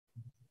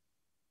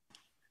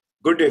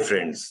Good day,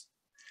 friends.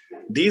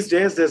 These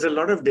days, there's a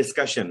lot of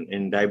discussion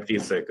in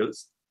diabetes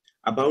circles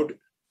about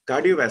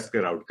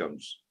cardiovascular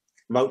outcomes,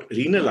 about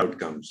renal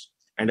outcomes,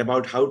 and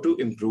about how to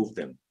improve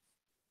them.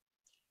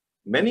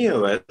 Many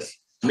of us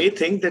may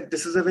think that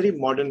this is a very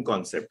modern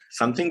concept,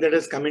 something that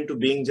has come into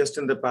being just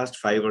in the past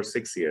 5 or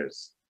 6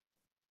 years.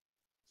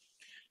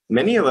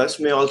 Many of us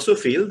may also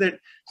feel that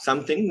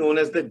something known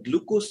as the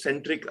Gluco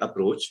Centric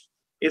approach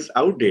is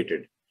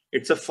outdated.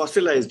 It's a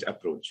fossilized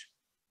approach.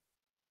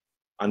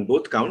 On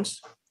both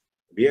counts,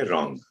 we are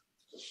wrong.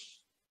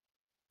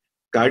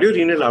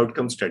 Cardio-renal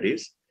outcome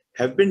studies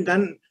have been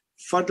done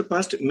for the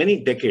past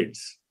many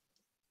decades.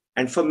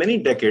 And for many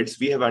decades,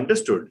 we have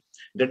understood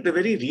that the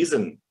very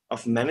reason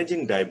of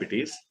managing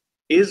diabetes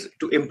is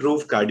to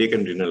improve cardiac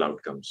and renal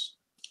outcomes.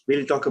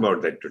 We'll talk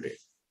about that today.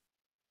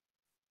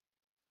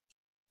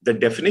 The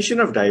definition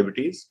of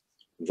diabetes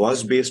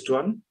was based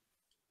on,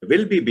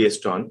 will be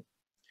based on,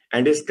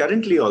 and is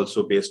currently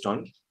also based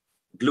on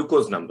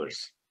glucose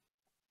numbers.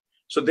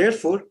 So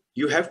therefore,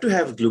 you have to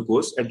have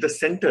glucose at the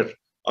center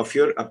of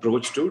your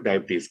approach to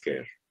diabetes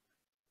care.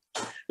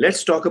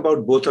 Let's talk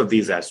about both of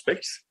these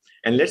aspects,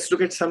 and let's look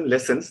at some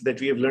lessons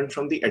that we have learned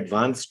from the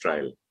ADVANCE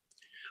trial,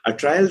 a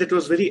trial that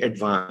was very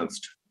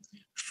advanced,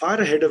 far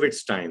ahead of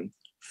its time,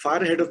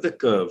 far ahead of the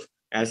curve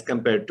as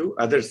compared to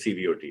other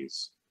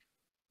CVOTs.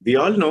 We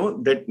all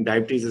know that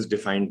diabetes is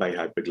defined by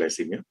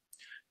hyperglycemia.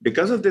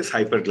 Because of this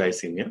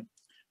hyperglycemia,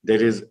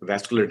 there is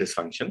vascular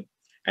dysfunction,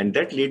 and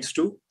that leads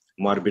to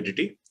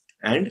morbidity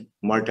and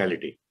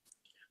mortality,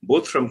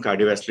 both from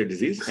cardiovascular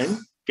disease and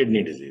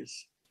kidney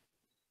disease.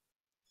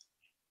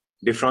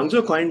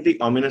 DeFronzo coined the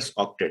ominous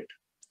octet,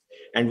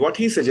 and what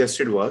he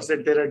suggested was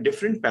that there are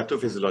different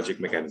pathophysiologic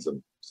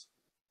mechanisms.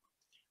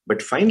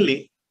 But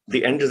finally,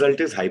 the end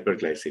result is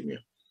hyperglycemia.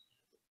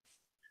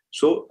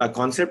 So a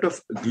concept of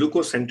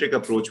glucocentric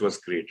approach was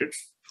created.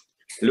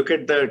 Look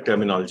at the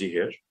terminology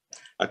here.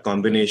 A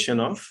combination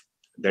of,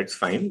 that's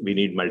fine, we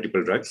need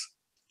multiple drugs,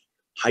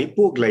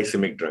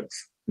 hypoglycemic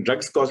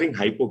drugs causing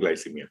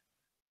hypoglycemia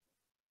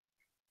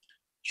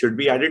should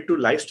be added to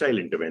lifestyle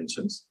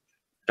interventions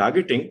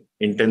targeting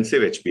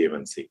intensive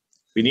HbA1c.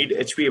 We need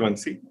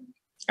HbA1c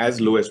as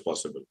low as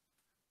possible.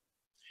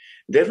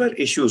 There were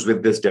issues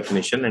with this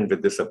definition and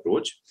with this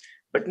approach,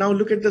 but now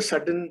look at the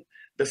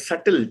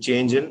subtle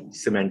change in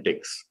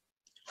semantics.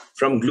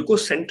 From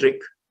glucocentric,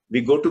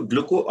 we go to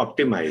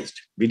gluco-optimized.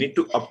 We need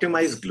to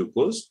optimize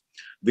glucose.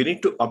 We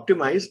need to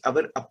optimize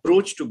our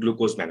approach to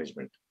glucose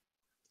management.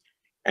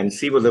 And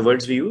see what the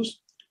words we use,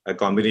 a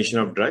combination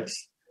of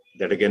drugs,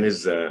 that again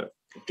is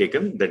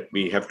taken, that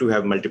we have to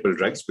have multiple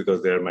drugs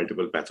because there are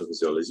multiple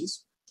pathophysiologies,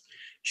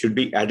 should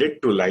be added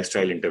to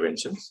lifestyle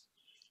interventions,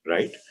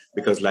 right?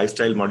 Because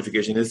lifestyle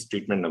modification is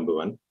treatment number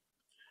one.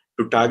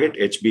 To target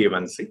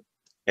HbA1c,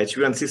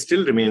 HbA1c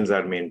still remains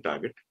our main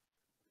target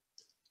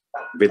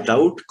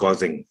without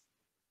causing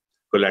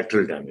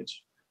collateral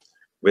damage,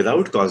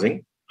 without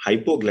causing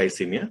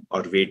hypoglycemia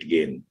or weight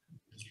gain.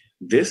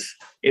 This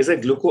is a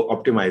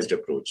gluco-optimized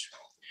approach.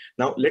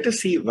 Now, let us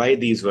see why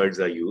these words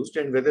are used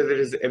and whether there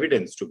is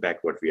evidence to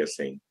back what we are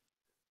saying.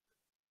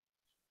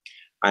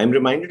 I am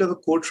reminded of a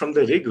quote from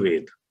the Rig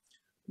Veda,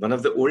 one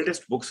of the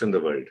oldest books in the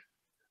world.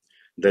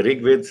 The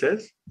Rig Veda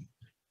says,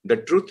 "The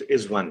truth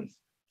is one,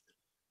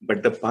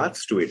 but the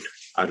paths to it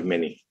are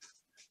many."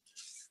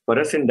 For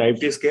us in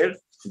diabetes care,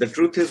 the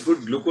truth is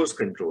good glucose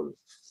control,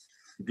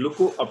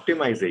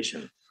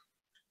 gluco-optimization,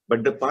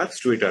 but the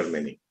paths to it are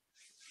many.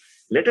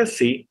 Let us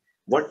see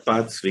what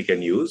paths we can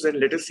use, and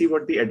let us see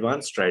what the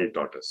ADVANCE trial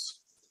taught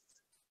us.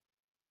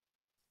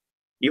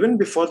 Even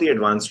before the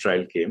ADVANCE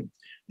trial came,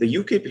 the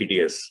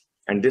UKPDS,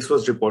 and this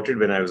was reported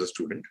when I was a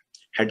student,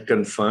 had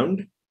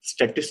confirmed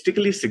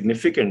statistically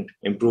significant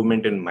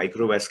improvement in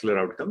microvascular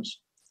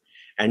outcomes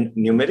and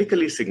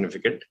numerically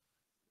significant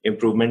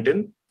improvement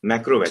in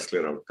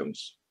macrovascular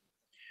outcomes.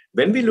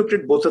 When we looked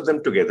at both of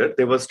them together,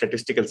 there was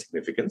statistical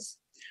significance,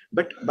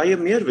 but by a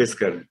mere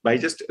whisker, by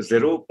just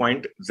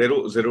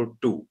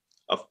 0.002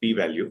 of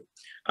p-value,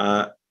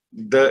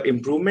 the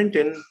improvement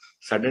in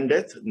sudden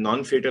death,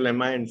 non-fatal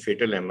MI, and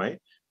fatal MI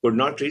could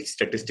not reach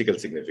statistical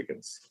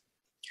significance.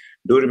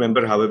 Do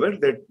remember, however,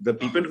 that the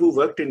people who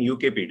worked in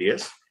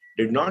UKPDS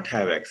did not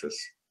have access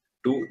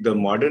to the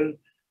modern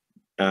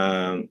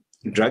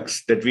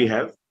drugs that we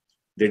have.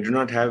 They do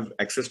not have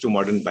access to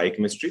modern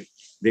biochemistry.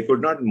 They could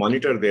not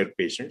monitor their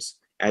patients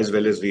as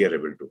well as we are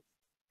able to.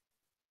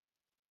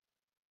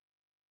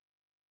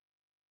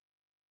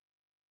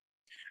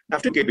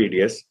 After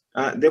UKPDS,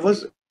 there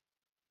was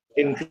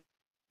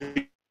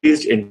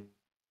increased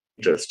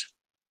interest,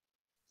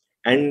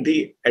 and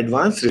the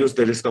ADVANCE reduced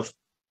the risk of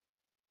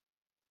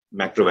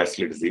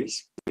macrovascular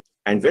disease,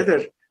 and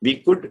whether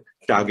we could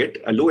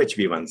target a low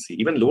HbA1c,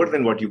 even lower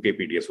than what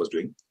UKPDS was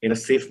doing, in a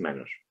safe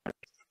manner.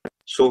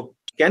 So,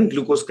 can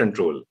glucose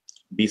control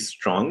be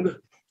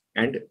strong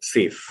and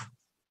safe?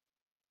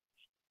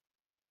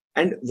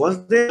 And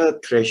was there a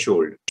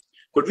threshold?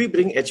 Could we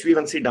bring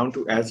HbA1c down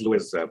to as low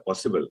as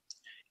possible,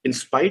 in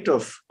spite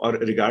of or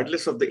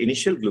regardless of the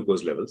initial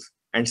glucose levels,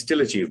 and still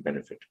achieve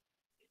benefit?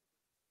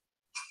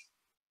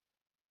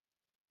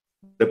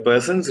 The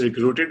persons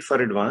recruited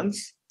for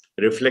advance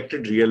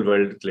reflected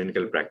real-world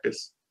clinical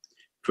practice.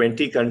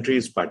 20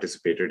 countries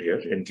participated here,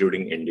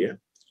 including India.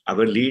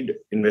 Our lead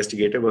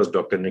investigator was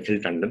Dr. Nikhil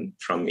Tandon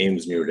from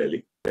AIIMS, New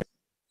Delhi.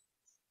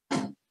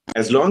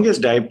 As long as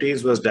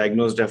diabetes was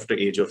diagnosed after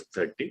age of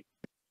 30,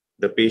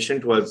 the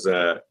patient was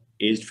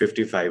aged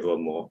 55 or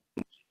more,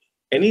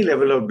 any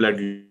level of blood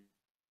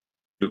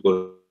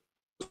glucose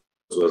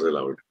was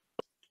allowed,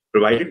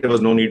 provided there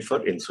was no need for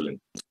insulin.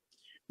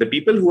 The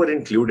people who were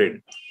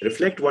included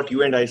reflect what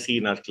you and I see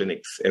in our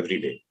clinics every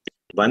day.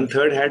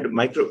 1/3 had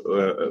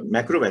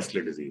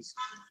macrovascular disease,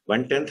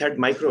 1/10 had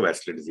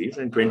microvascular disease,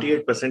 and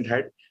 28%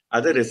 had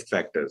other risk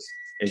factors,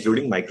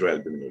 including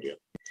microalbuminuria.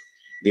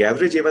 The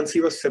average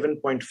A1C was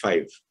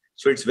 7.5.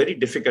 So it's very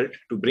difficult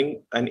to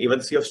bring an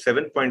A1C of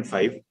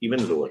 7.5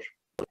 even lower.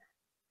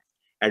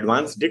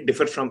 Advance did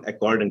differ from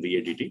Accord and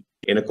VADT.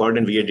 In Accord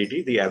and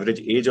VADT, the average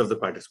age of the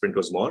participant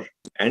was more,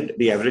 and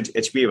the average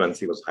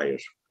HbA1c was higher.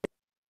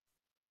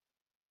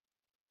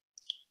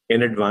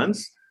 In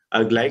Advance,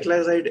 a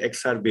glycoside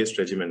XR-based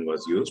regimen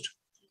was used.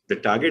 The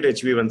target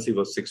HbA1c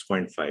was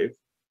 6.5.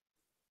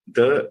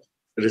 The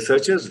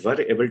researchers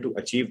were able to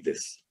achieve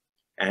this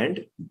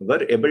and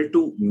were able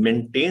to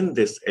maintain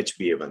this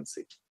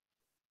HbA1c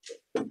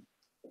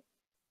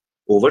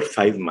over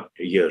 5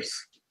 years.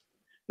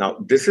 Now,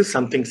 this is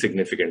something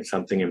significant,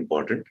 something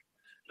important.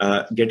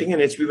 Getting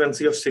an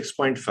HbA1c of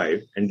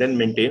 6.5 and then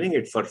maintaining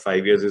it for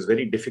 5 years is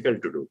very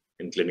difficult to do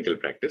in clinical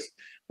practice,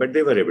 but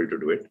they were able to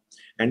do it.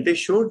 And they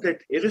showed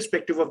that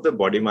irrespective of the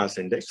body mass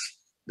index,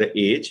 the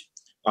age,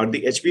 or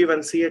the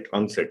HbA1c at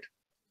onset,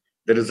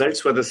 the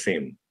results were the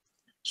same.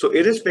 So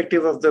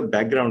irrespective of the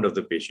background of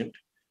the patient,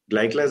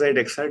 glycoside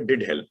XR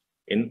did help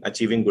in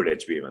achieving good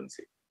HbA1c.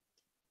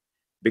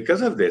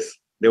 Because of this,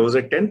 there was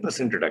a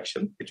 10%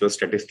 reduction, which was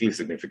statistically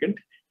significant,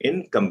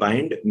 in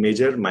combined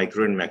major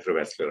micro and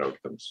macrovascular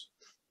outcomes.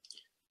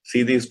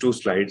 See these two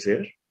slides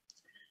here.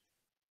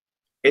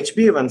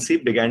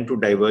 HbA1c began to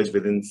diverge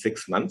within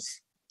 6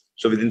 months.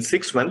 So within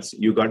 6 months,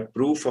 you got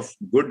proof of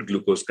good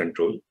glucose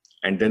control,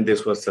 and then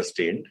this was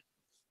sustained.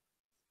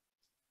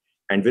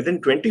 And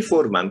within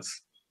 24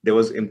 months, there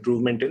was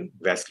improvement in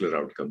vascular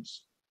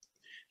outcomes.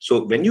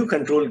 So when you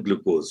control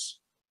glucose,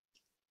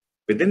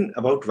 within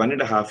about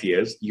 1.5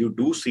 years, you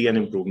do see an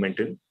improvement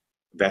in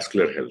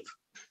vascular health.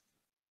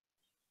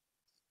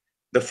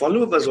 The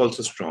follow-up was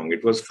also strong.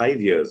 It was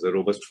 5 years, a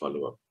robust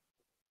follow-up.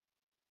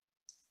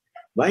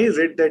 Why is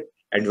it that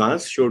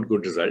Advance showed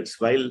good results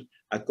while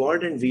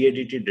Accord and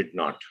VADT did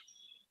not?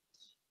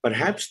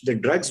 Perhaps the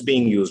drugs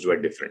being used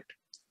were different.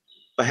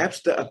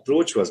 Perhaps the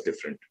approach was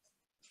different.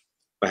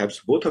 Perhaps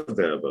both of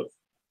the above.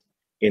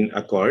 In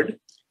Accord,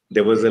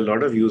 there was a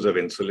lot of use of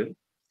insulin.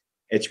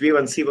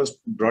 HbA1c was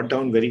brought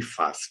down very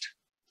fast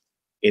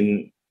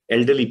in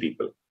elderly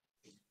people.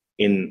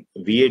 In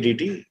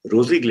VADT,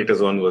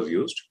 rosiglitazone was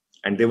used,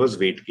 and there was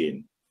weight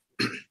gain.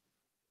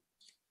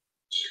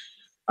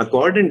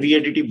 Accord and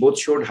VADT both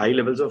showed high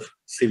levels of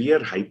severe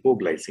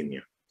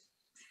hypoglycemia.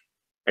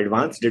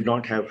 Advance did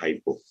not have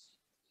hypo.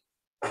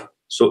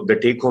 So the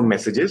take-home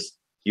message is,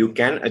 you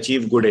can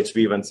achieve good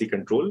HbA1c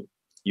control.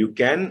 You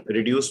can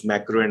reduce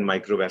macro and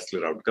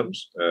microvascular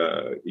outcomes.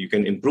 You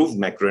can improve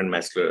macro and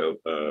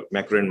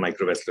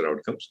microvascular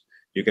outcomes.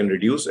 You can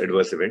reduce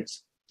adverse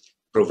events,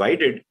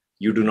 provided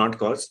you do not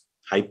cause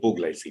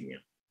hypoglycemia.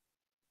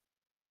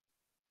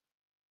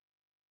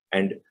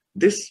 And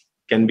this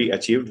can be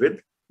achieved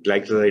with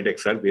glycoside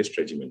XR-based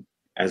regimen,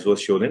 as was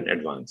shown in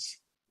Advance.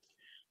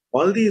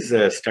 All these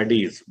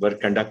studies were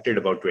conducted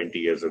about 20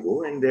 years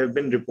ago, and they have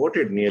been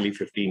reported nearly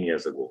 15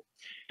 years ago.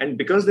 And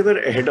because they were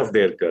ahead of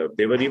their curve,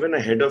 they were even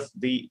ahead of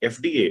the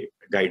FDA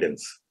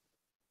guidance.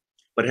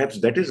 Perhaps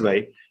that is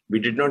why we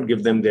did not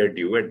give them their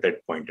due at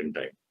that point in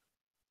time.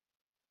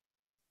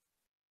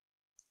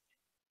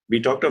 We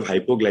talked of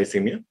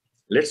hypoglycemia.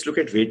 Let's look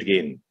at weight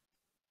gain.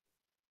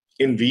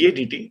 In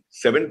VADT,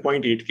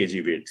 7.8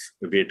 kg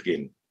weight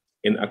gain.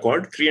 In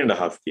Accord,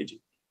 3.5 kg.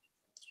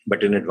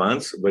 But in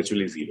Advance,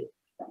 virtually zero.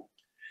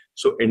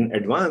 So in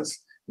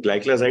Advance,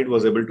 glycoside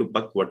was able to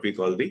buck what we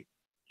call the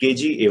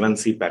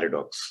kg-A1c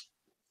paradox.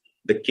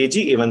 The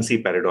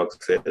kg-A1c paradox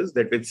says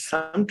that with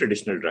some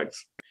traditional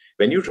drugs,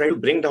 when you try to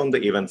bring down the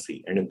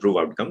A1c and improve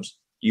outcomes,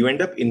 you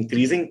end up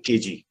increasing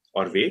kg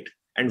or weight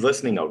and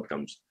worsening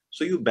outcomes.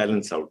 So you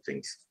balance out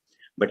things.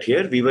 But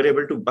here we were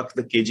able to buck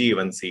the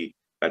kg-A1c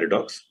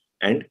paradox,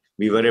 and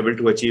we were able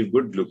to achieve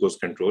good glucose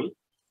control,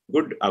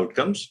 good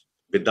outcomes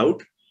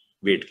without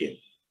weight gain.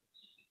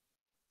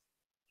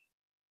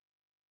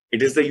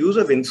 It is the use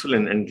of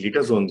insulin and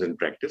glitazones in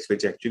practice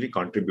which actually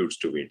contributes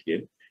to weight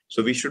gain.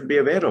 So we should be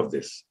aware of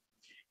this.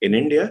 In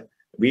India,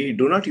 we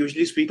do not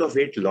usually speak of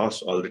weight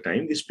loss all the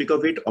time. We speak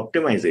of weight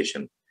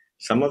optimization.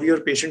 Some of your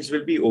patients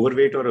will be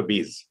overweight or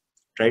obese.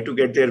 Try to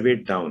get their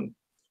weight down.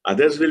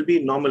 Others will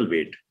be normal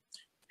weight.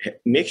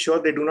 Make sure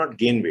they do not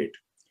gain weight.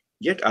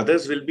 Yet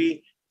others will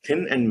be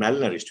thin and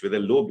malnourished with a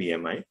low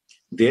BMI.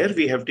 There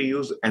we have to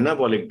use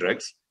anabolic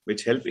drugs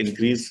which help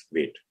increase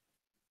weight.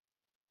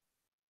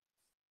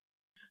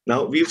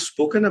 Now, we've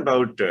spoken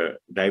about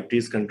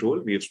diabetes control.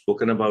 We've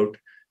spoken about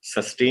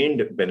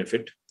sustained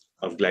benefit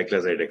of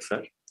glycoside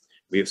XR.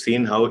 We've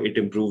seen how it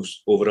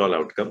improves overall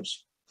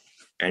outcomes.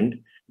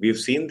 And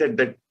we've seen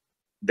that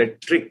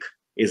that trick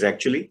is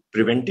actually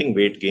preventing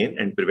weight gain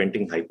and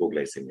preventing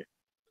hypoglycemia.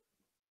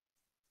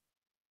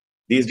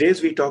 These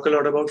days, we talk a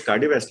lot about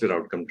cardiovascular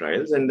outcome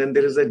trials, and then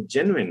there is a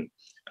genuine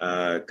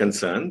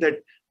concern that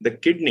the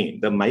kidney,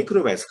 the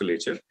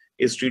microvasculature,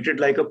 is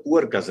treated like a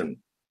poor cousin,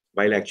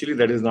 while actually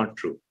that is not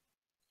true.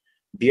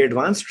 The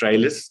advanced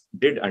trialists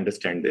did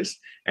understand this,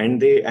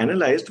 and they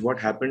analyzed what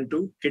happened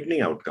to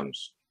kidney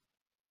outcomes.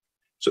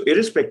 So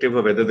irrespective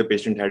of whether the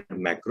patient had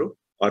macro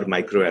or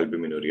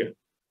microalbuminuria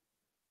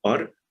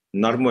or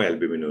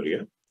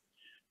normoalbuminuria,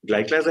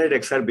 glycoside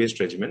XR-based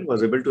regimen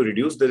was able to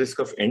reduce the risk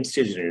of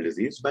end-stage renal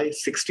disease by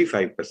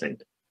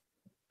 65%,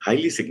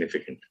 highly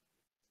significant.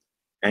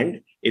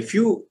 And if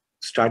you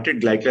started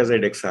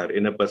glycoside XR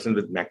in a person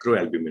with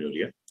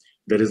macroalbuminuria,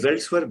 the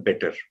results were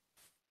better.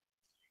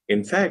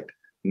 In fact,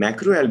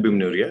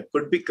 macroalbuminuria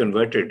could be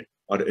converted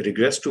or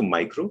regressed to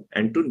micro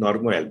and to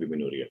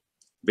normoalbuminuria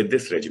with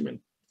this regimen.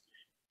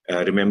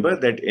 Remember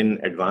that in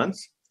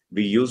advance,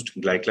 we used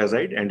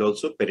glycoside and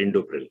also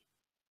perindopril.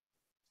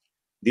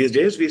 These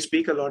days, we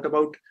speak a lot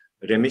about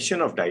remission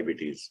of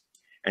diabetes,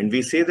 and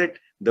we say that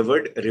the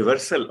word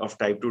reversal of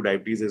type 2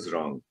 diabetes is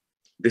wrong.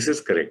 This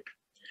is correct.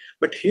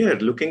 But here,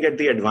 looking at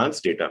the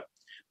advanced data,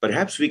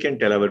 perhaps we can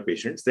tell our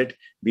patients that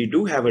we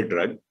do have a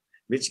drug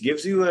which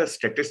gives you a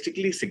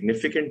statistically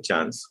significant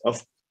chance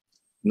of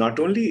not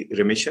only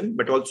remission,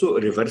 but also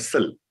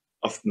reversal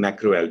of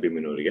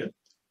macroalbuminuria,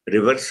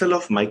 reversal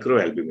of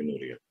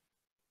microalbuminuria.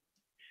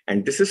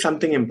 And this is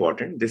something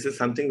important. This is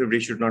something that we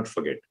should not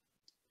forget.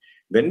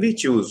 When we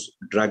choose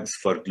drugs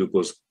for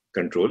glucose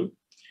control,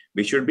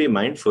 we should be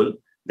mindful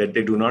that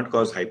they do not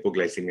cause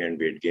hypoglycemia and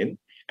weight gain.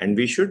 And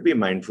we should be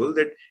mindful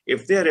that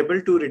if they are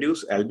able to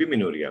reduce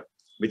albuminuria,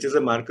 which is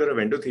a marker of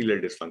endothelial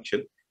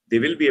dysfunction, they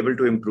will be able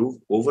to improve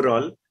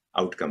overall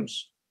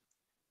outcomes,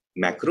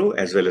 macro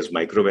as well as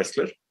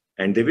microvascular,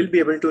 and they will be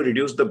able to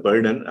reduce the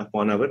burden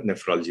upon our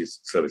nephrology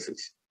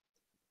services.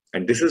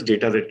 And this is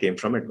data that came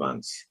from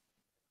advance.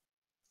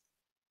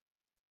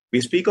 We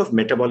speak of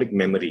metabolic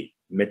memory,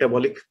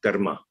 metabolic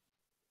karma.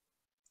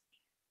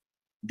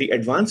 The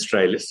advanced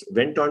trialists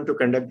went on to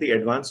conduct the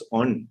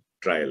advance-on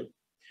trial,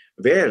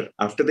 where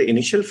after the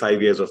initial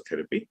 5 years of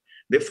therapy,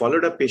 they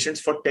followed up patients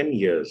for 10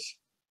 years.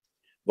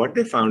 What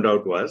they found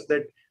out was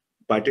that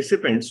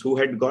participants who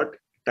had got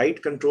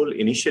tight control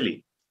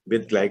initially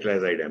with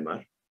glycoside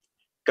MR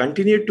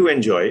continued to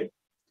enjoy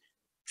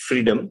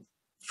freedom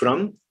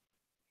from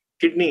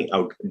kidney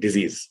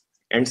disease,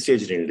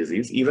 end-stage renal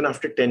disease, even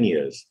after 10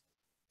 years.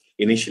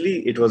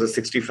 Initially, it was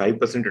a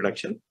 65%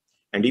 reduction.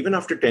 And even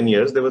after 10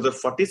 years, there was a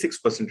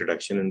 46%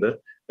 reduction in the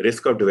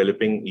risk of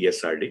developing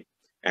ESRD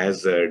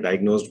as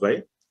diagnosed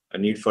by a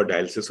need for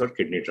dialysis or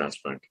kidney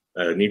transplant,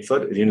 need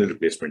for renal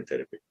replacement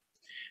therapy.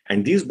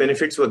 And these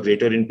benefits were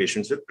greater in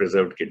patients with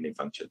preserved kidney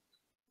function.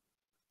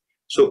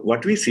 So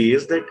what we see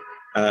is that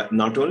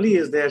not only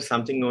is there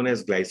something known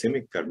as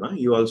glycemic karma,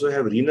 you also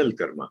have renal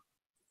karma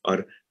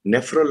or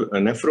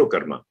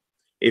nephrokarma.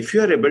 If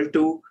you are able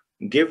to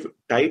give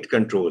tight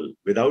control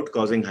without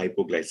causing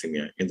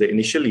hypoglycemia in the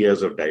initial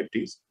years of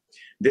diabetes,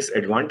 this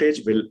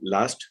advantage will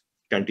last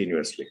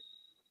continuously.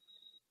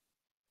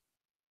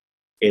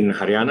 In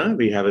Haryana,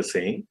 we have a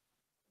saying,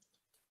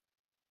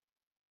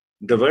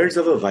 the words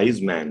of a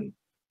wise man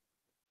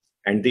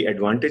and the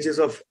advantages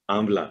of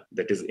amla,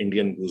 that is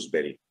Indian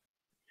gooseberry,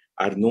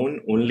 are known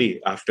only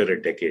after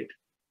a decade.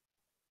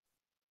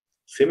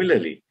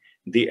 Similarly,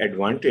 the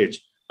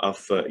advantage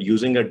of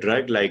using a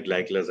drug like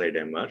glycoside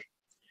MR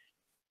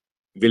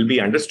will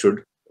be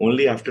understood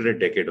only after a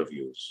decade of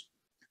use.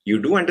 You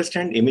do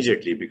understand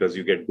immediately because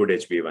you get good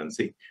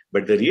HbA1c,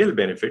 but the real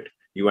benefit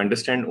you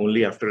understand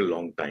only after a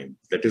long time.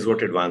 That is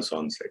what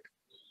advance-on said.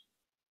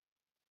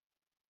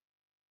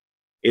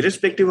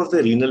 Irrespective of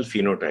the renal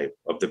phenotype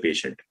of the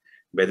patient,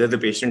 whether the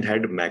patient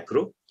had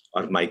macro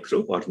or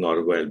micro or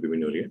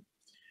normoalbuminuria,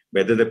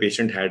 whether the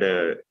patient had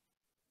a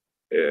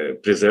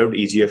preserved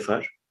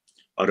EGFR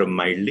or a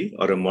mildly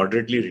or a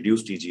moderately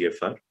reduced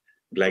EGFR,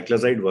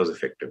 glycoside was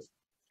effective.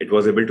 It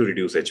was able to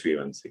reduce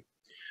HbA1c.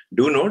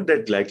 Do note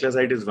that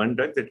glycoside is one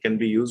drug that can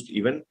be used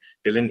even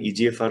till an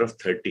EGFR of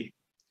 30.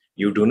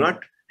 You do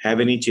not have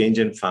any change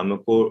in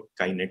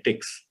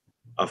pharmacokinetics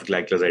of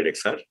glycoside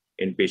XR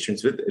in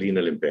patients with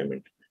renal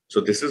impairment.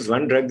 So this is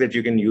one drug that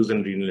you can use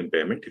in renal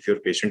impairment if your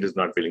patient is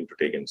not willing to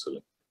take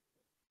insulin.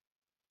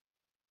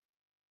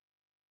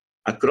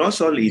 Across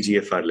all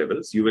EGFR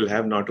levels, you will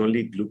have not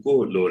only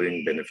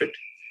gluco-lowering benefit,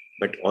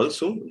 but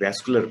also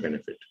vascular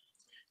benefit.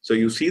 So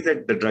you see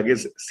that the drug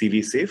is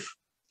CV safe.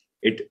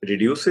 It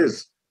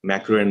reduces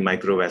macro and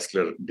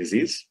microvascular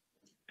disease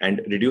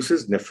and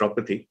reduces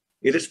nephropathy,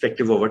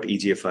 irrespective of what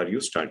EGFR you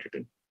started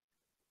in.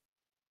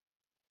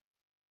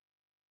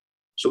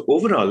 So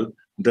overall,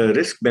 the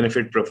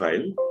risk-benefit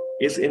profile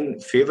is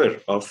in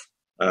favor of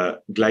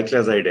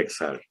glycoside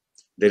XR.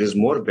 There is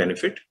more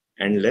benefit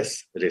and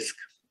less risk.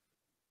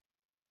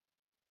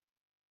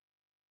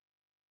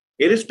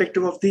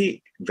 Irrespective of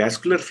the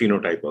vascular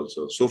phenotype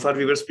also, so far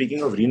we were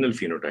speaking of renal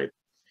phenotype.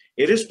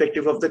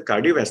 Irrespective of the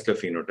cardiovascular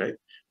phenotype,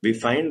 we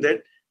find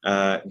that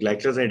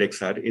glycoside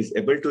XR is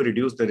able to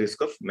reduce the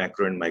risk of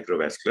macro and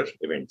microvascular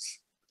events.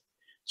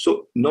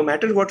 So no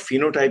matter what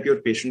phenotype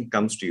your patient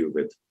comes to you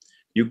with,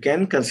 you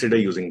can consider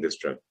using this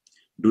drug.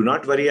 Do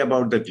not worry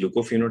about the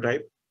gluco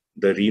phenotype,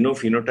 the renal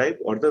phenotype,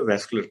 or the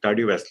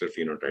cardiovascular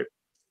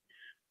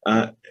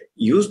phenotype.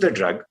 Use the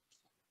drug.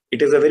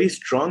 It is a very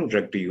strong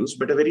drug to use,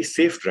 but a very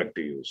safe drug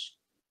to use.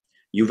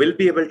 You will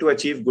be able to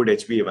achieve good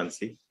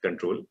HbA1c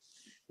control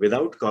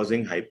without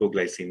causing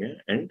hypoglycemia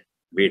and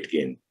weight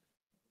gain.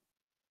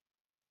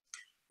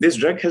 This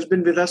drug has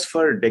been with us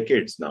for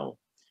decades now,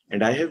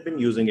 and I have been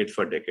using it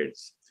for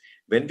decades.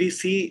 When we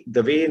see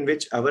the way in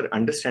which our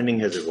understanding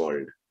has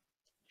evolved,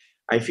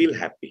 I feel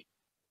happy.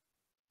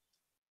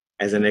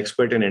 As an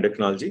expert in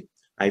endocrinology,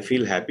 I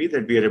feel happy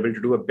that we are able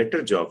to do a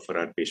better job for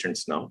our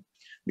patients now.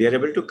 We are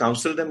able to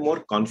counsel them more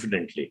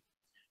confidently,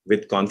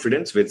 with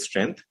confidence, with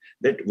strength,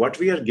 that what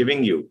we are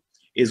giving you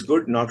is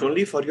good not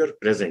only for your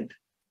present,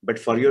 but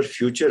for your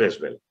future as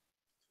well.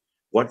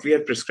 What we are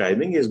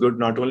prescribing is good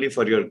not only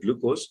for your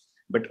glucose,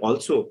 but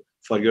also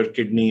for your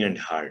kidney and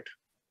heart.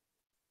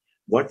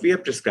 What we are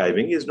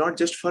prescribing is not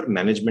just for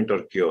management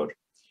or cure.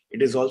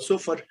 It is also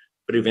for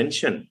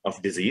prevention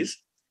of disease,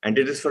 and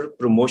it is for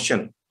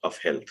promotion of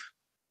health.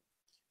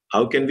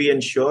 How can we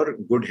ensure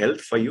good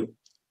health for you?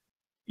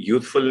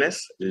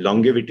 Youthfulness,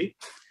 longevity,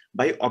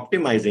 by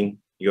optimizing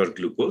your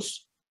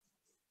glucose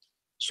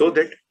so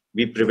that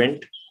we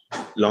prevent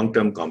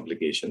long-term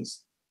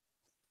complications,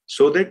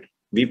 so that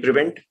we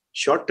prevent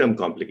short-term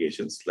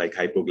complications like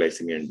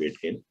hypoglycemia and weight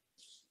gain.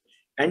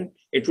 And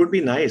it would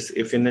be nice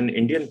if in an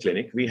Indian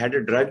clinic, we had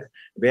a drug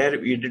where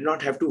we did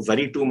not have to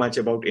worry too much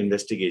about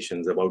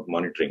investigations, about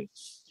monitoring.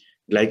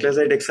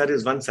 Glycoside XR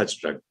is one such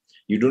drug.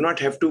 You do not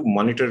have to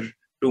monitor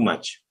too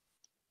much.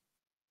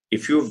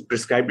 If you've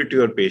prescribed it to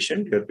your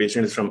patient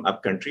is from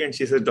upcountry, and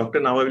she says, doctor,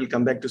 now I will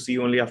come back to see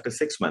you only after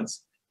 6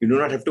 months. You do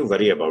not have to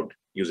worry about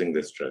using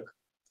this drug.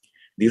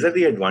 These are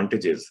the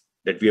advantages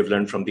that we have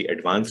learned from the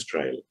advanced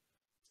trial.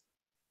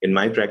 In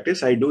my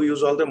practice, I do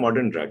use all the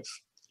modern drugs.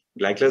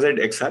 Glycoside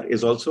XR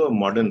is also a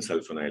modern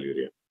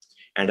sulfonylurea,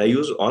 and I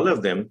use all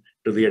of them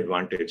to the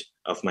advantage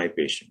of my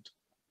patient.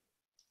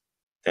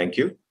 Thank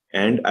you,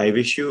 and I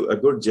wish you a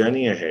good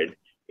journey ahead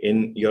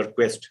in your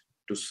quest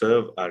to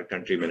serve our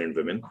countrymen and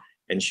women,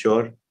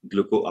 ensure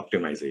gluco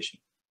optimization.